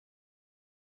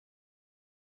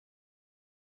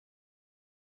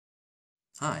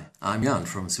Hi, I'm Jan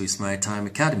from Swiss Maritime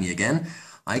Academy again.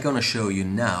 I'm gonna show you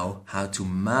now how to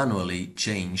manually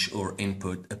change or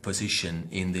input a position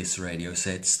in this radio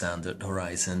set Standard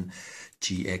Horizon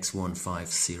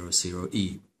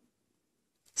GX1500E.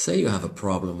 Say you have a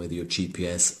problem with your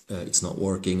GPS, it's not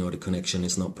working or the connection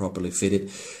is not properly fitted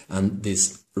and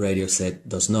this radio set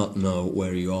does not know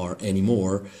where you are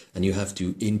anymore and you have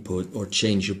to input or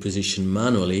change your position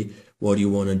manually. What you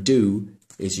want to do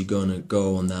is you're going to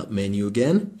go on that menu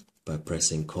again by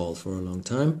pressing call for a long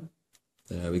time.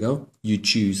 There we go. You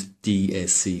choose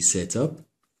DSC setup,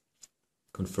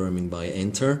 confirming by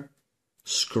enter.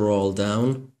 Scroll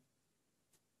down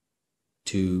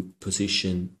to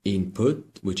position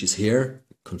input, which is here,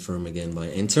 confirm again by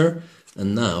enter,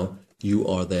 and now you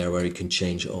are there where you can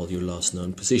change all your last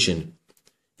known position.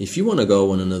 If you want to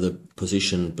go on another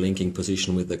position, blinking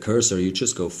position with the cursor, you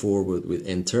just go forward with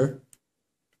enter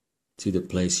to the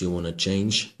place you want to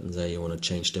change, and there you want to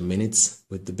change the minutes.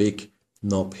 With the big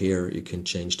knob here you can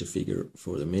change the figure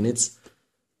for the minutes.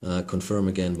 Confirm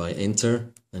again by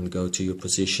enter and go to your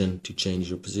position to change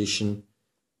your position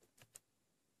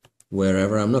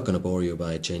wherever. I'm not going to bore you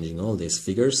by changing all these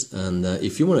figures, and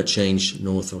if you want to change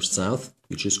north or south,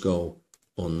 you just go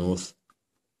on north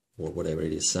or whatever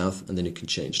it is, south, and then you can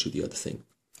change to the other thing.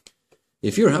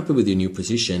 If you're happy with your new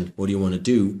position, what do you want to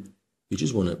do? You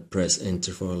just want to press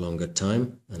enter for a longer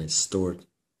time and it's stored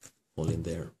all in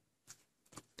there.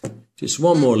 Just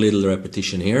one more little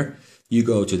repetition here. You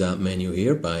go to that menu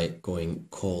here by going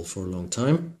call for a long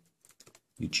time.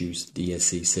 You choose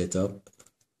DSC setup,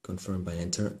 confirm by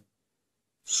enter.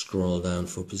 Scroll down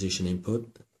for position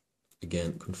input,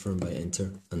 again confirm by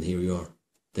enter, and here you are.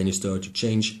 Then you start to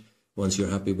change. Once you're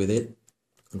happy with it,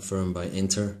 confirm by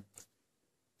enter,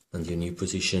 and your new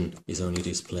position is on your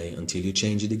display until you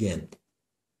change it again.